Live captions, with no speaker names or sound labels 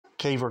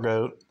caver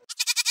goat.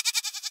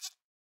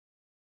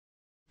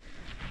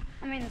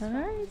 I mean, all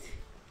right.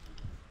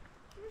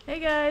 Hey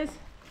guys.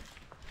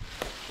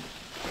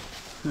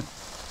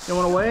 You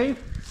want to wave?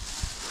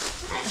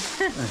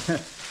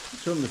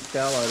 Show them the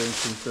skylight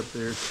entrance up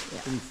there.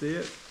 Yeah. Can you see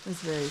it?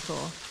 It's very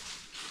cool.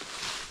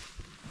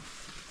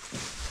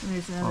 And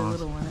there's another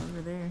little one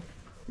over there.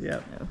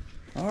 Yep.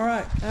 Oh. All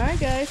right. All right,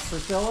 guys.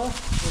 Priscilla,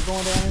 we're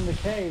going down in the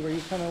cave. Are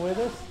you coming with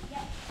us?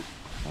 Yep.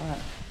 All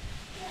right.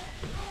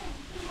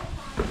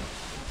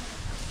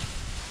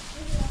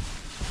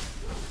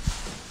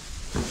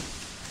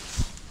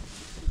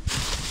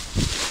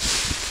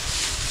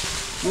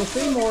 You'll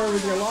see more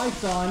with your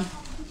lights on.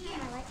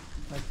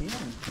 I can.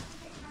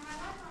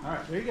 All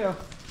right, there you go.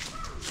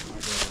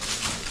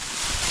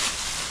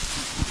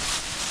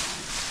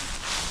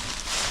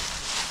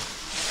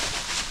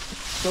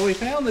 So we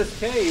found this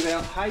cave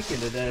out hiking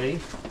today,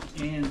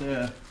 and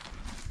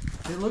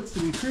it looks to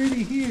be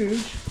pretty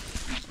huge.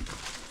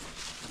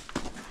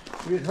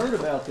 We had heard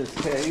about this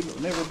cave,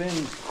 but never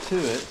been to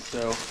it,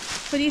 so.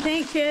 What do you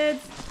think,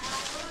 kids?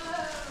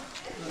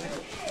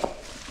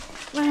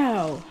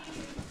 Wow.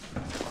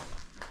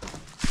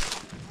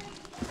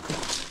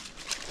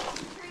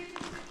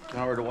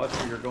 Now we're to watch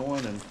where you're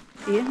going, and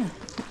Yeah.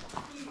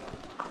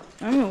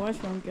 I'm gonna watch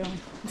where I'm going.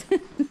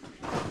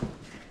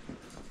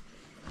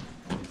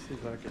 let's see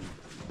if I can.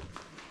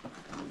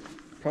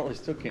 Probably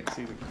still can't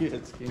see the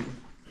kids, can you?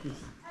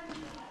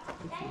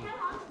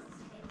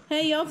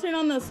 Hey, y'all turn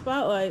on those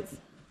spotlights.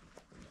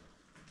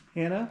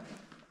 Hannah?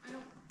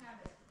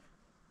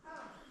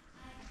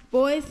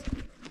 Boys?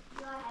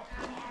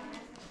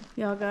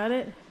 Y'all got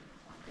it?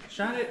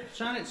 Shine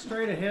it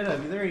straight ahead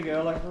of you. There you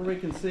go, like where we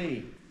can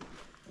see.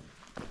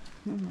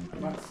 I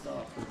might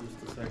stop for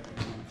just a second.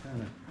 I'm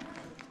trying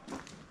to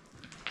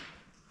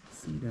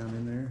see down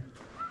in there.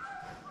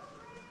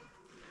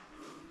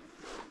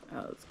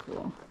 Oh, that's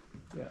cool.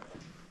 Yeah.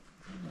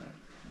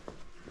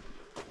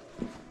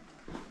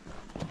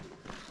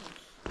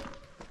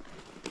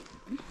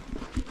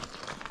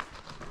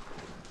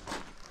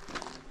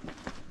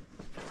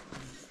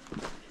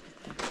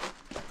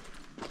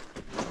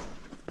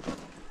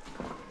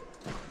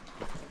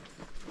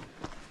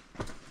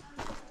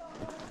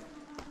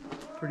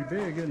 Pretty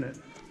big, isn't it?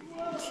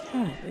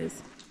 Yeah, it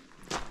is.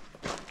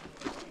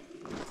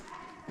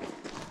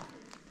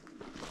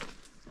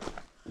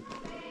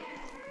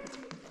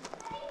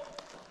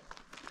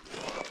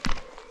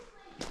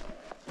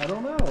 I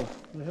don't know.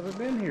 We haven't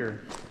been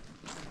here.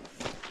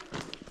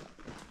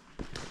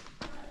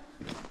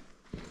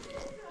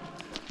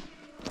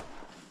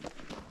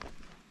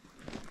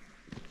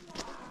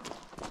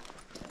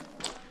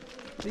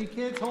 See,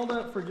 kids, hold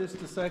up for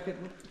just a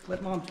second.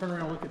 Let Mom turn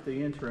around and look at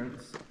the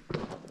entrance.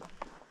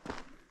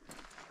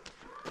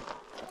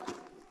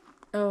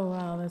 Oh,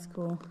 wow, that's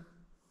cool.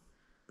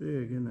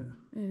 Big, isn't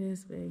it? It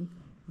is big.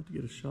 Have to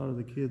get a shot of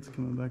the kids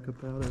coming back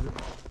up out of it.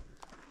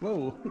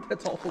 Whoa,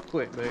 that's awful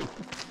quick, babe.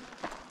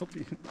 Hope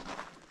you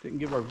didn't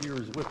give our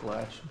viewers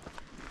whiplash.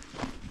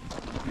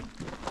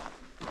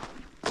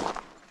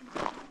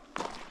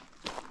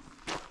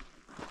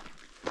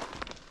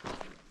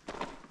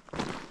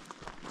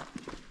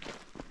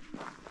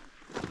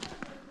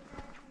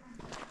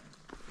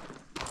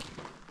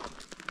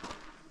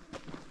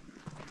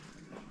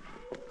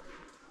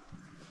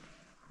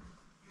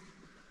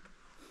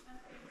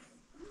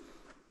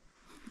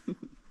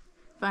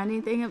 Find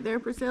anything up there,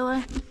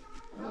 Priscilla?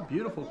 Oh,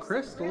 beautiful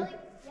crystal.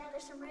 Yeah,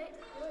 there's some really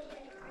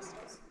pretty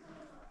crystals.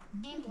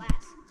 And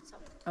glass. So.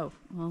 Oh,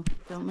 well,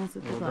 don't mess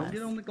with the Well, glass. don't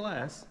get on the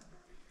glass.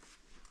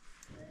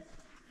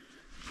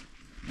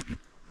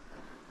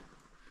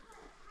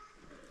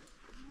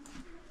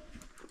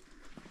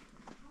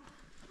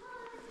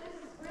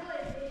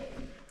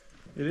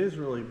 It is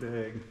really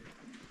big.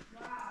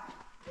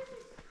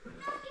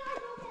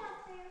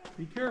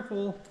 Be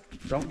careful.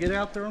 Don't get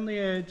out there on the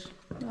edge.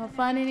 Y'all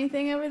find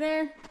anything over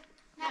there?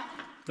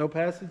 No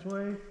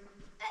passageway?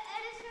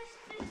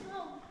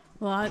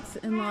 Lots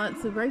and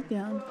lots of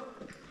breakdown.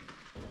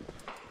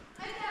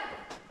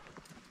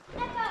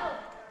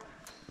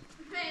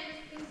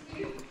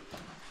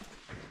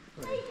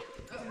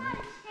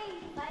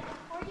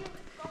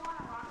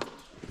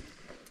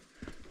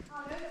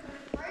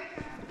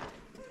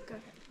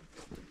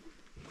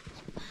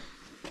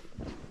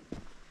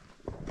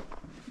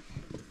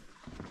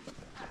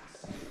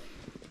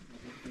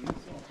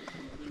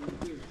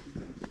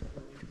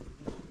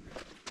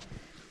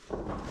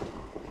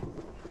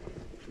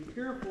 Be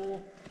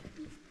careful.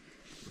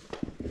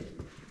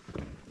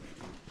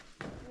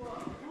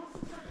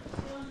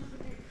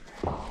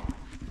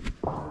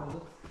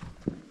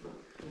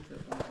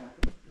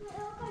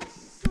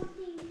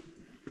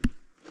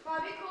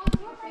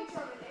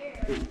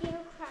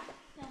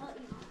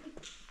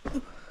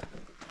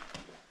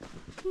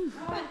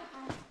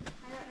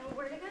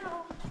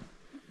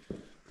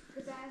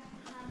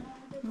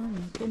 Oh my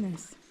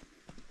goodness.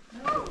 It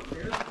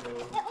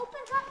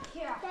opens up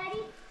here,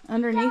 Daddy.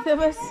 Underneath of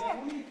us?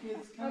 One of you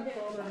kids kind of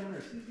fall down in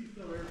there. See if you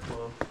feel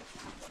airflow.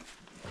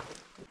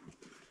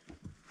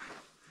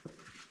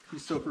 You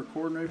still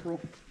recording, April?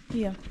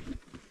 Yeah.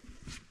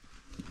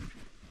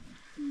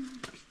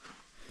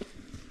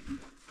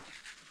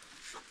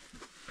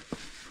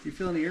 You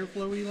feeling the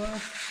airflow, Eli?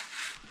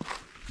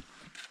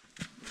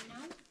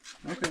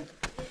 No. Okay.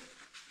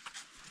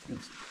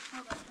 It's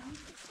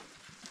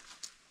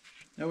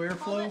no Hold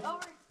airflow? it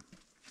over.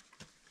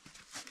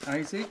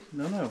 Isaac?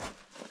 No, no.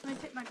 Let me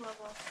take my glove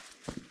off.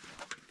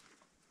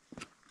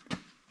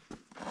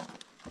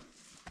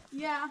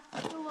 Yeah,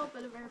 a little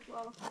bit of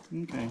airflow.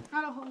 Okay.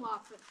 Not a whole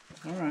lot,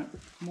 but All right.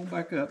 Come on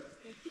back up.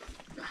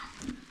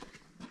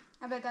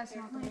 I bet that's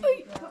not the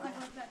way. Put my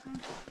glove back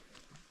on.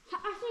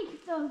 I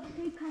think the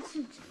three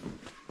questions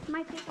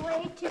might be the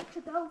way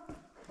to go,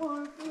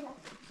 or yeah.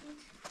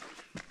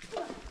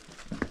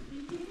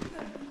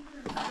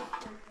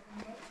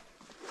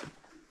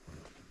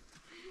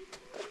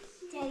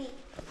 Daddy.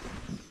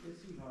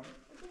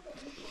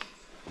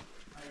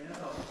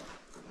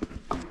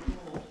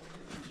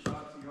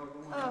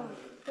 Oh,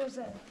 there's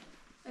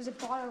a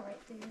bottle right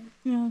there.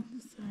 Yeah,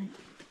 sorry.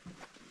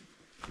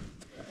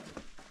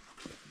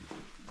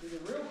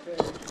 The real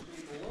cage should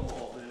be below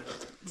all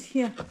this.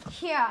 Yeah.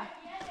 Yeah.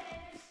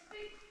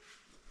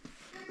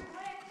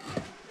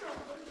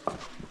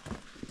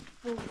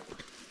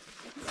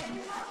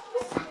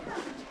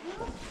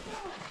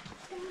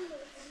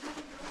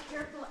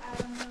 Careful,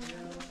 Adam.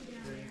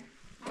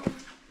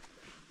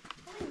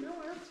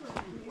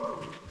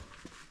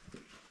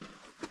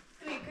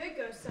 I mean, it could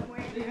go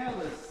somewhere. They have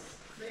this.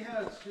 They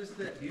have just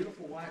that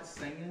beautiful white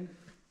sand.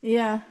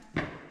 Yeah.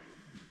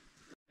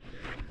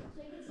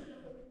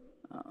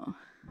 Oh.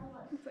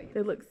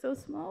 They look so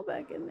small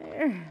back in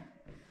there.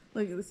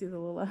 Look, let's see the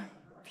little eye.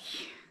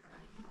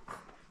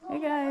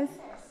 Hey guys.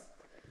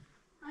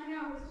 I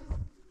know.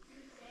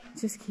 It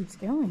just keeps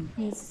going.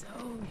 It's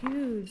so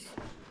huge.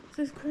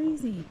 This is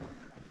crazy.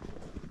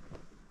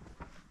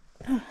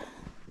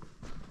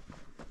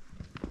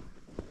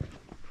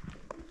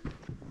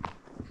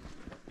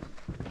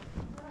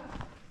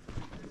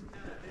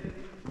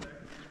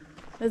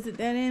 Is it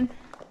dead end?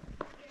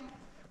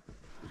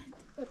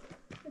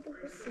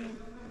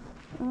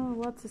 Oh,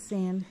 lots of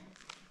sand.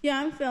 Yeah,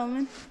 I'm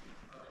filming.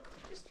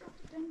 Just dropped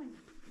it down my.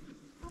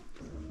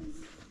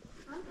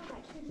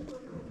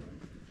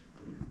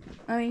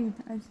 I mean,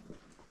 let's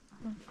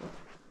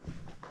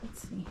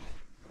see.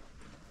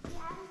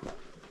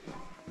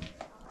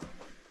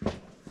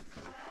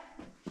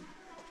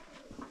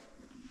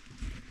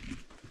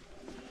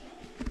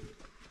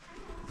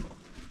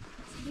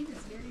 This is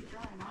very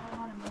dry, not a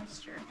lot of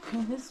moisture.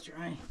 Oh, it's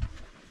dry.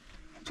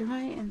 Dry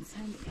and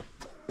sandy.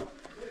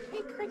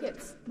 Hey,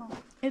 crickets. Mom.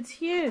 It's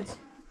huge.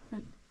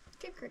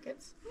 Get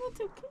crickets.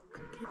 It's okay,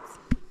 crickets.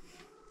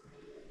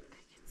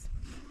 Crickets.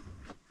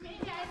 Maybe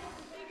it's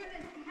bigger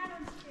than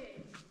Adam's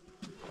cage.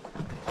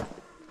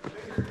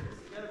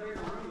 Got a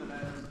bigger room than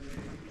Adam's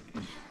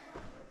cage.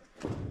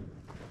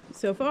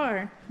 So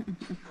far.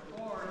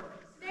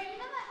 Hey, you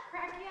know that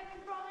crack you have to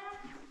crawl down?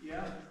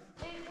 Yeah.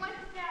 It went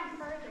down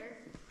further.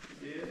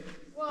 Did.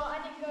 Well, I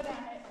didn't go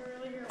down it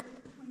earlier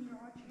when you were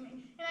watching me.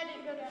 And I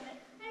didn't go down it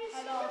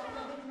at all. I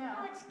didn't know.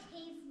 How much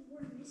cave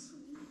we're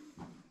missing?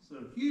 It's a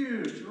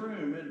huge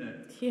room, isn't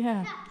it?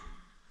 Yeah.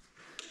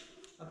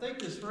 I think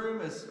this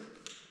room is.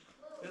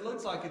 It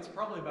looks like it's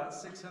probably about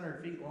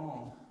 600 feet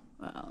long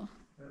Wow.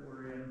 that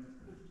we're in.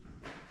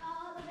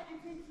 All of the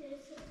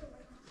entrances to the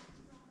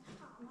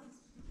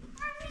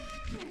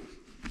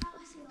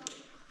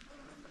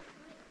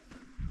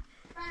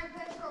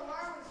That's where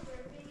water was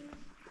dripping.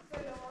 For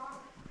the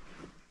rock.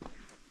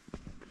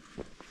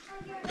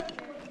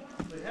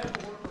 They have to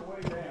work their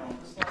way down,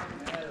 just like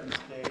in Adam's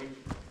cave.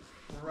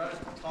 We're right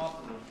at the top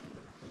of them.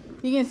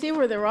 You can see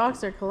where the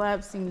rocks are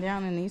collapsing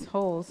down in these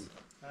holes.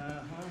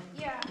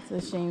 Yeah. It's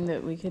a shame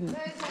that we couldn't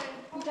There's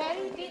a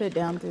Daddy, fit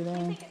down through do you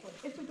there. think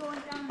if we go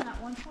down in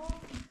that one hole,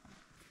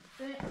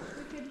 then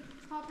we could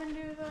hop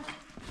into the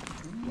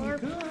You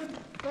could.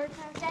 bird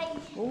house? Daddy.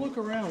 We'll look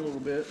around a little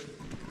bit.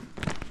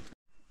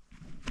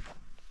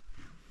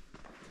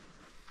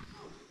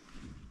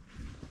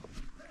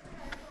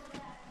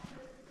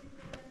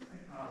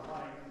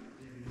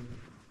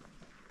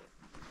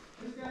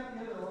 Who's got the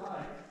other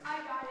light? I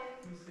got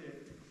it. Let me see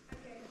it.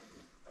 Okay.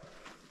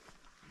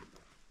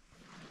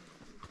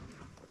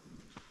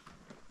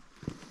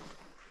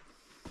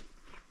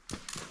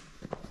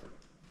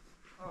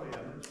 Oh yeah,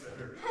 that's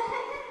better.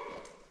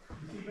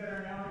 You see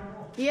better now,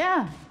 Nicole?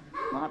 Yeah,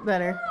 a lot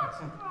better.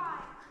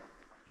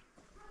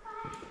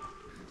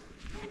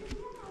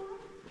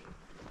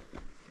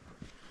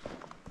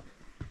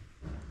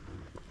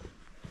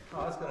 Oh,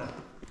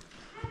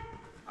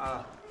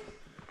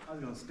 I was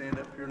gonna stand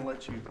up here and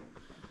let you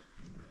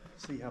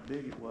see how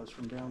big it was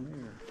from down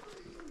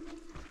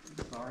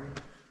there. Sorry.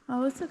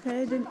 Oh, it's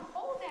okay. I didn't.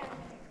 Hole down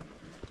there.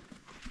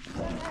 So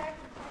that I can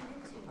climb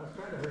into. I was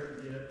trying to hurry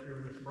to get up here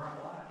with this bright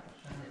light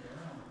shining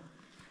around.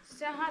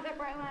 So I have that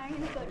bright light. I'm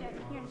gonna go down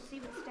here and see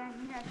what's down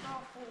here. I saw a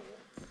hole.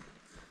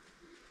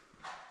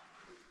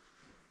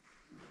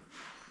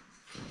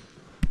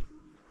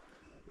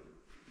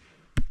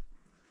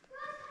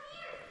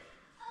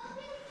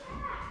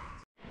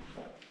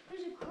 There's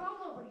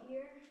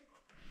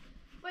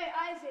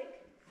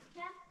Isaac.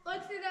 Yeah?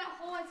 Look through that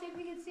hole and see if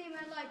we can see him.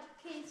 And like,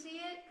 can you see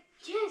it?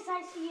 Yes,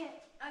 I see it.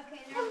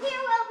 Okay. From here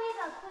will be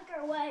the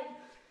quicker way.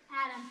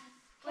 Adam.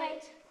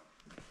 Wait.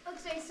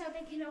 Looks like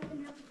something can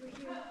open up over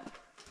here.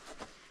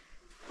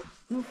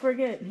 Don't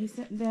forget,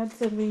 Dad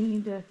said we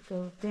need to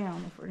go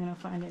down if we're gonna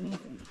find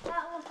anything.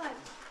 That looks like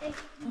that is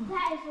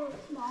a little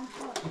small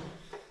part.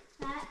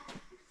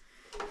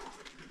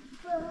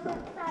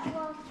 That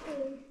rock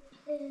tree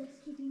is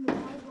keeping the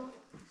Bible,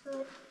 so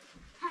it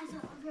has a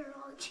very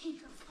long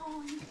chance of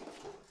falling.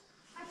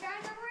 I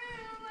found a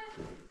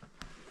room.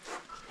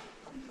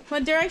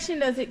 What direction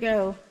does it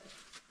go?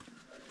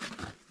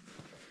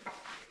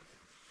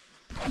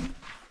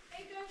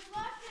 It goes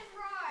left and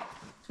right.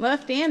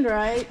 Left and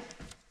right.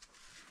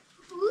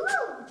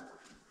 Ooh!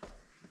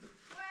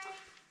 Wait.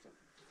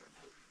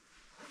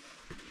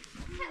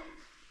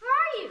 Where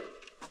are you?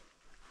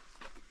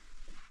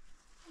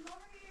 I'm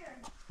over here.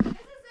 This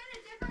is in a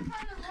different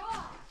kind of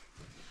rock.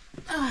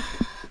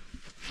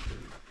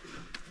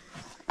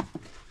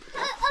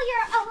 Oh,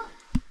 you're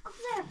up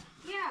there.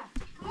 Yeah.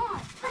 Come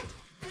on.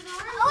 There's a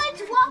room. Oh,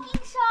 it's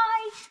walking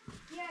side.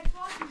 Yeah, it's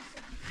walking.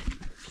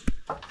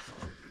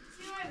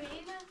 See what I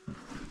mean?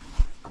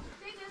 I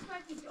think this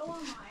might be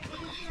dolomite.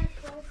 It's not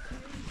close to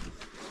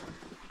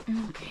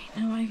me. Okay,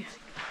 now I gotta go.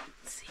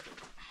 Let's see.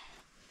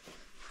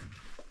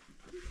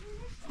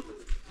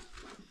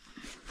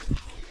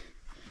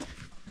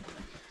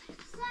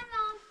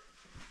 Mom.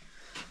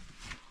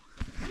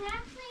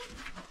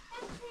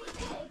 That's pretty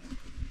big.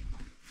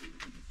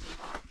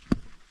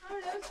 I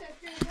don't know, Seth.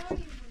 You don't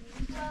even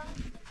need. Well,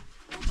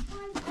 There's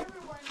ones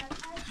everywhere in that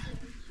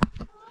passage.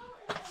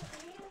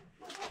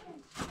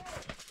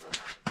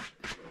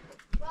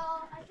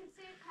 Well, I can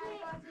see it kind of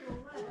gone to the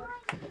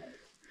left.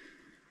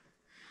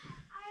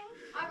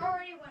 I've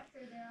already went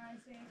through there, I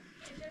think.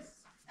 It just,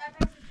 that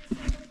passage just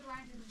circles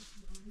around in this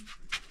one.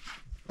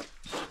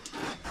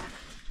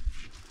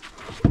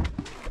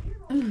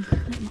 Ooh,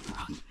 that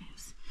rock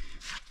moves.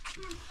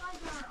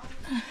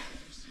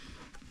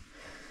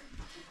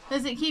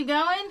 Does it keep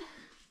going?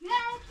 Yeah,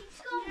 it keeps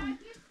going. Yeah, it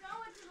keeps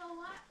going to the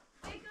left.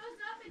 It goes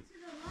up and to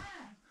the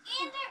left.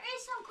 And there is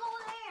some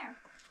cold air.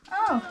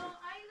 Oh. So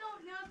I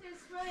don't know if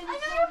there's really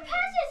Another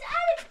passage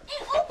added.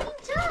 It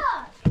opens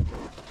up.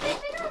 It's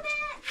bigger than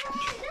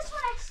this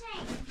one I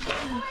think.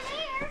 Over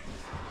there.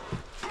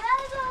 That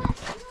is a.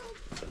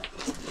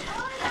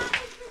 Oh, that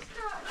is the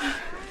start.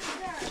 Right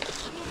there.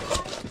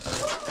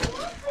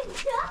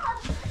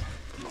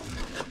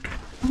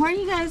 Where are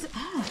you guys at?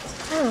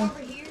 Oh. over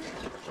here.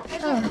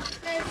 There's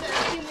a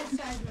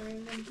human-sized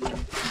room in here.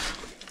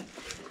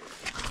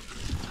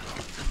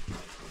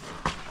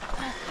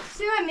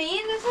 See what I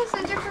mean? This is a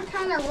different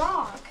kind of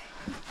rock.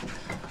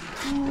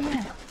 Oh,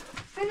 yeah.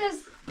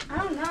 I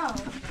don't know. I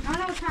don't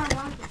know what kind of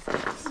rock this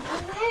is.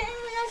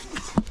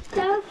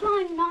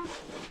 Definitely not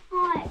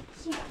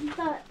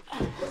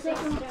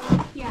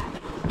Yeah.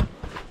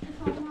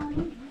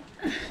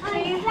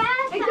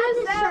 It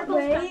goes that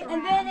way,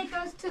 and then it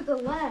goes to the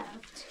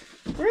left.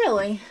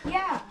 Really?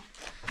 Yeah.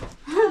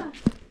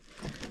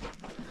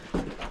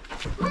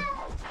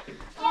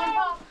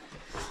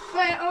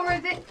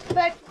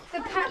 But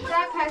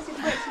that passage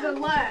went to the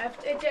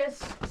left. It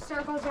just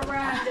circles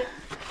around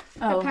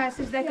the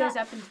passage that goes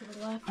up and to the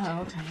left.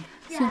 Oh, okay.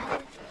 Yeah.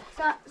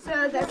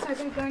 So that's not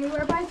going to go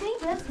anywhere. But I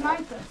think this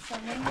might go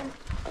somewhere.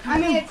 I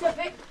mean, it's a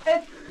bit.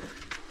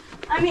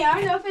 I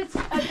don't know if it's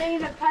a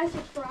big enough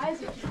passage for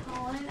Isaac to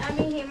crawl in. I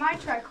mean, he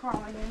might try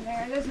crawling in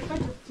there. There's a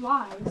bunch of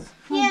flies.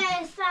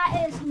 Yes,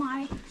 that is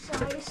my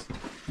size.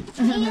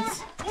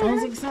 That's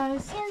Isaac's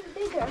size? And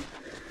bigger,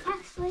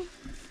 actually.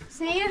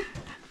 See?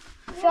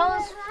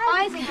 Fellas,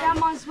 Isaac,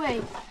 I'm on his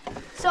way.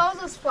 So all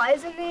those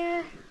flies in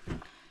there,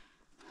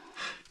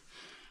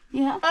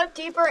 Yeah. up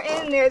deeper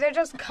in there, they're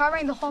just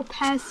covering the whole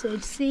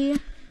passage. See?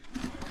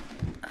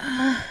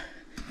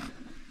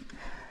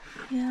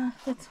 Yeah,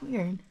 that's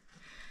weird.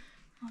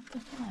 What the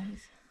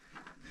flies?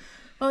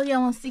 Well,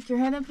 y'all want to stick your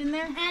head up in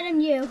there? Adam,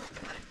 you.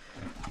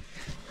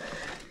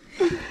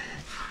 Hey,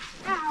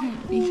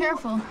 be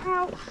careful.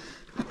 Ow.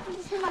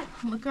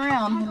 Look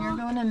around when you're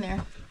going in there.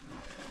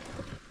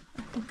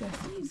 I think I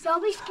see.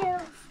 Don't be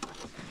scared.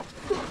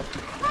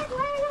 Why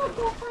don't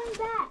go find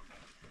back?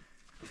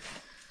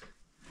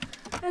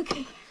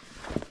 Okay.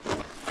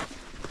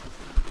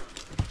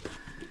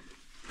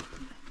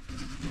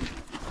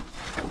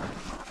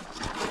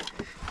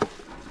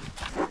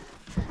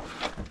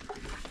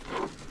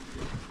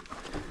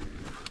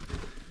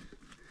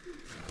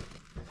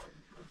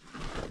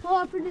 Hold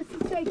on for just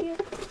a second.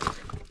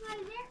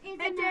 It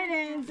dead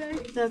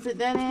ends. Does it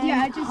dead end?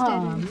 Yeah, it just dead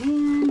Oh, ends.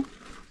 man.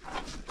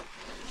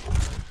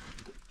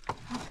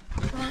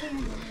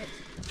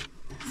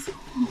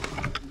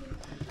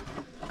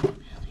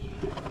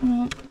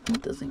 No,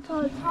 it doesn't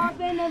So the top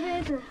end of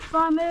it, the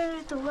bottom end of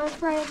it, the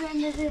left right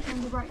end of it,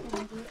 and the right end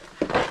of it.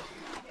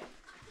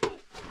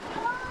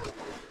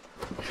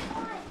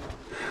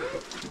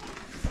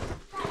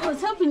 I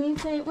was hoping you'd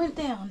say it went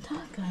down. Talk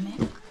on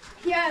it.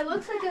 Yeah, it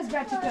looks like it's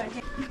about to go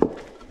down.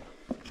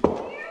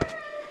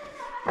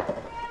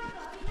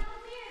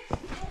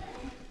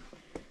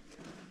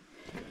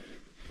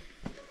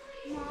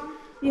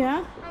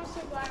 Yeah? I'm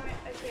so glad I'm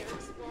at a Cave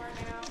Explorer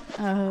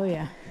now. Oh,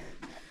 yeah.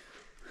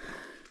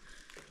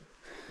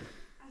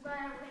 I'm glad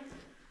everything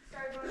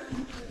started going to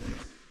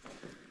movies.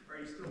 Are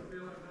you still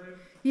feeling it, babe?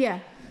 Yeah.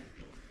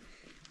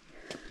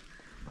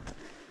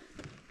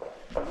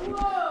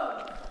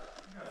 Whoa!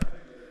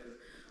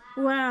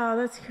 Wow,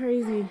 that's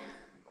crazy.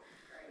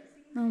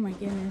 Oh my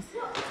goodness.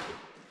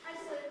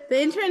 The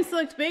entrance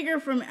looked bigger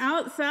from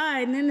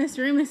outside, and then this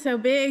room is so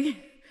big.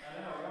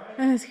 I know, right?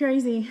 That's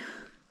crazy.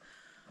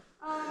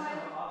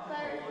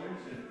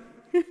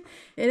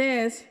 It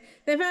is.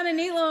 They found a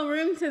neat little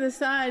room to the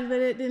side, but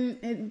it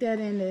dead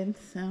ended,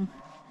 so. Isaac,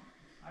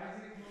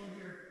 come over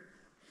here.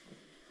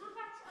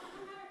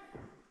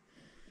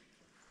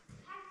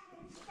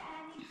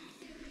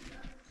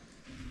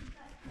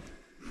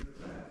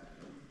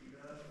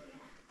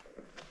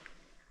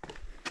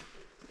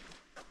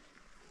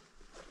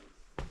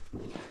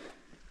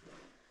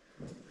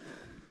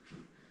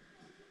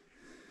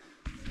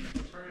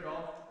 Turn it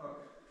off.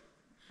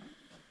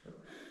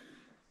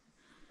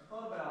 I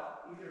thought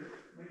about either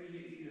maybe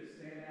get you to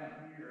stand down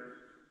here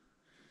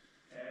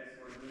as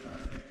we're doing our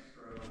next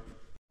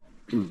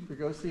stroke. To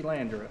go see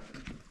Landra.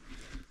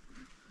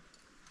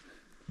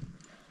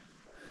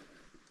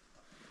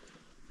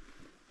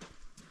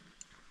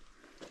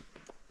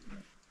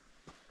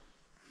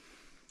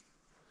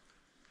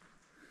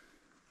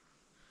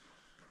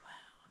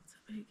 It's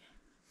a big,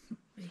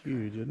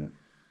 Huge, isn't it?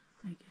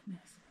 my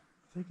goodness.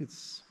 I think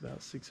it's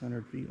about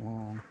 600 feet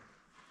long.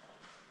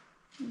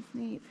 It's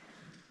neat.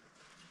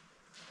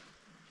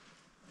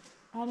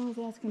 Adam was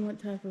asking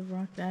what type of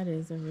rock that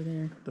is over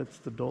there. That's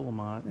the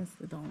Dolomite. That's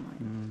the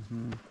Dolomite.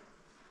 Mm-hmm.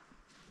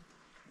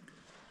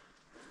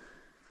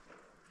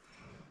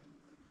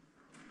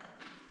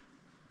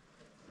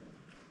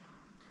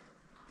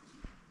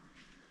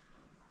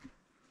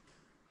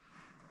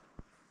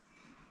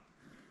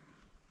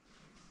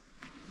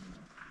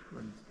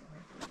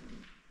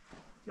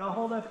 Y'all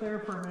hold up there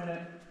for a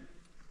minute.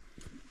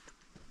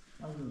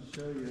 I was going to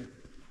show you.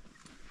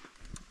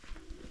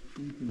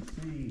 You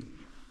can see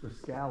the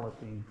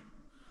scalloping.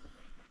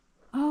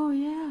 Oh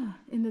yeah,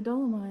 in the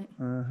Dolomite.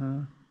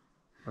 Uh-huh.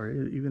 Or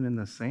even in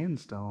the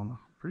sandstone. I'm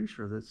pretty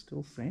sure that's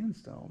still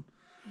sandstone.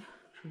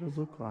 Sure does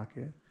look like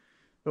it.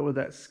 But with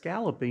that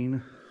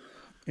scalloping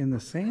in the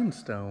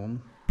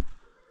sandstone,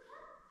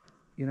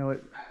 you know,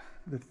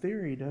 the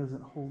theory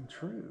doesn't hold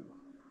true.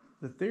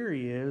 The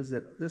theory is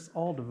that this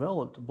all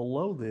developed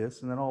below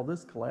this, and then all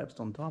this collapsed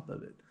on top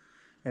of it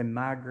and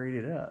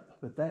migrated up.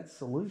 But that's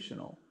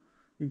solutional.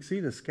 You can see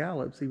the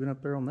scallops even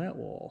up there on that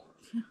wall.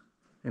 Yeah.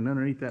 And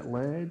underneath that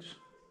ledge,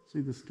 see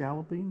the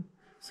scalloping?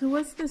 So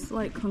what's this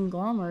like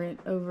conglomerate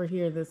over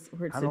here? This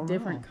where it's I a don't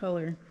different know.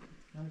 color.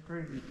 Kind of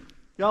crazy.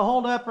 Y'all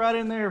hold up right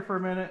in there for a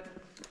minute.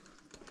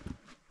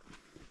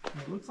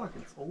 It looks like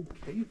it's old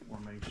cave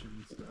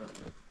formation stuff.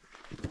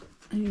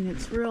 I mean,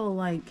 it's real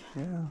like,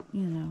 Yeah.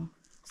 you know,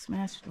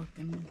 smashed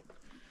looking.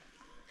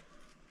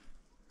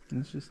 And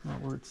it's just not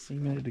where it's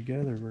cemented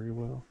together very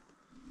well.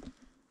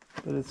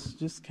 But it's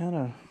just kind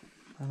of,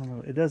 I don't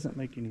know, it doesn't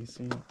make any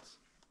sense.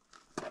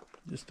 It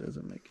just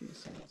doesn't make any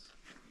sense.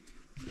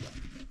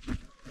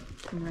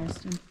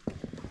 Interesting.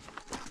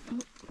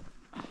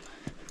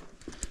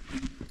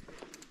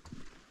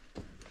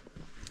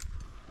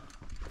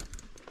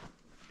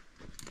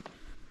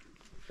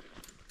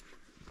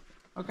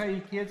 Okay,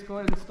 you kids, go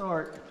ahead and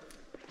start.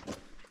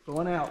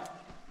 Going out.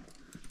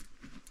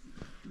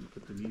 You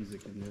put the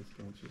music in this,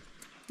 can't you?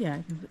 Yeah,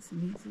 I can put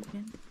some music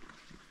in.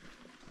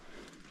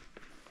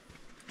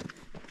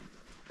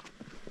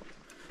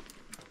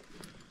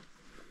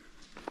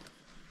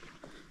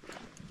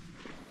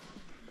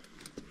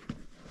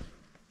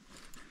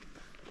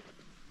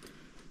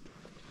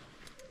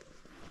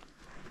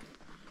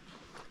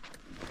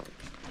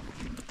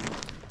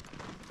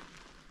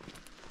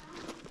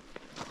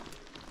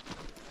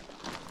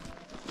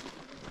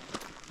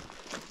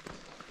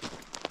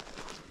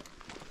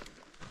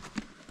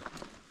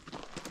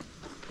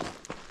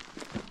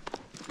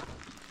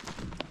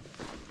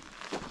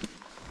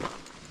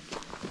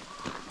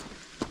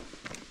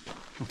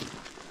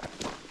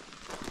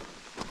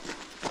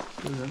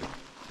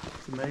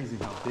 It's amazing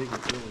how big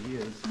it really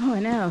is. Oh, I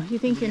know. You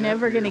think you're Yeah,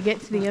 never going to here.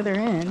 get to the other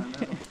end.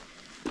 I know.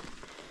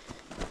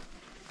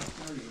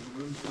 Oh, you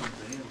moved some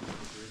vans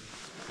over here.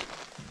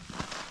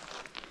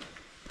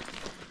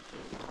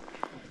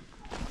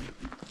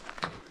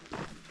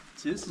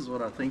 See, this is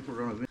what I think we're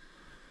going to.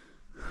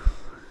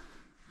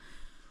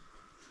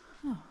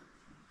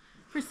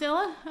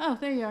 Priscilla? Oh,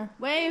 there you are.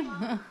 Wave.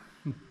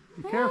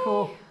 Be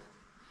careful.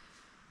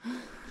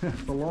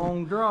 It's a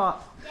long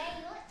drop. Dad,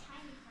 you look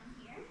tiny from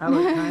here. I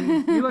look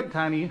tiny. You look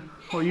tiny.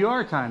 Well, you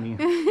are tiny.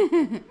 Daddy,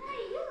 you look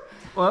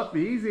Well, be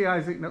easy,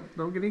 Isaac. No,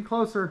 don't get any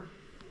closer.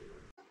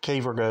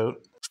 Caver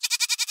goat.